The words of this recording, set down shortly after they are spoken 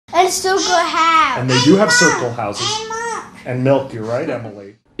circle house. And they do have circle houses. And milk, you're right,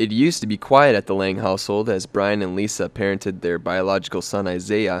 Emily. It used to be quiet at the Lang household as Brian and Lisa parented their biological son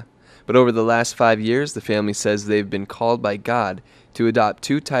Isaiah, but over the last 5 years, the family says they've been called by God to adopt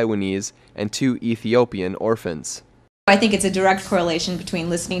 2 Taiwanese and 2 Ethiopian orphans. I think it's a direct correlation between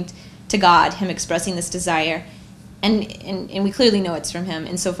listening to God, Him expressing this desire, and we clearly know it's from Him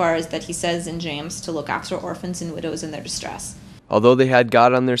insofar as that He says in James to look after orphans and widows in their distress. Although they had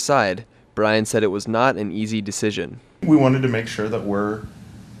God on their side, Brian said it was not an easy decision. We wanted to make sure that we're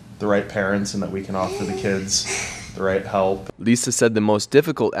the right parents and that we can offer the kids the right help. Lisa said the most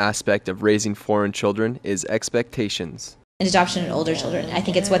difficult aspect of raising foreign children is expectations. In adoption and older children, I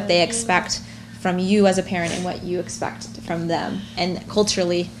think it's what they expect from you as a parent and what you expect from them. And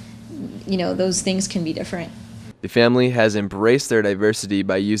culturally, those things can be different. The family has embraced their diversity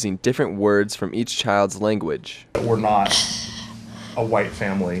by using different words from each child's language. We're not a white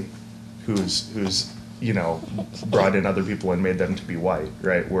family who's brought in other people and made them to be white,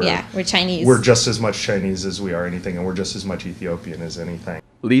 right? We're Chinese. We're just as much Chinese as we are anything, and we're just as much Ethiopian as anything.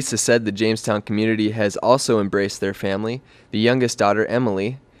 Lisa said the Jamestown community has also embraced their family. The youngest daughter,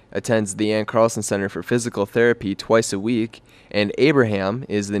 Emily, attends the Ann Carlson Center for Physical Therapy twice a week, and Abraham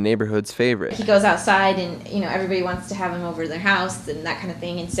is the neighborhood's favorite. He goes outside and, everybody wants to have him over their house and that kind of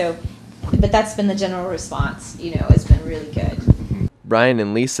thing, and so, but that's been the general response, it's been really good. Brian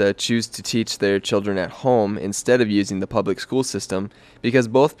and Lisa choose to teach their children at home instead of using the public school system because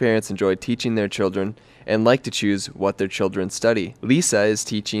both parents enjoy teaching their children and like to choose what their children study. Lisa is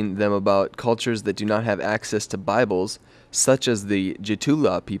teaching them about cultures that do not have access to Bibles, such as the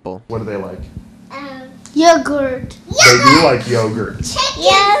Jatula people. What do they like? Yogurt. They do like yogurt.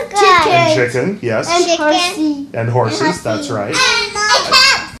 Chicken. And chicken, yes. And horses, that's right.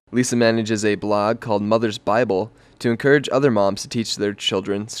 Lisa manages a blog called Mother's Bible to encourage other moms to teach their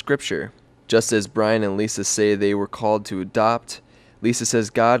children scripture. Just as Brian and Lisa say they were called to adopt, Lisa says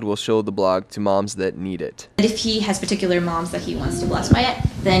God will show the blog to moms that need it. And if He has particular moms that He wants to bless by it,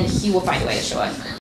 then He will find a way to show it.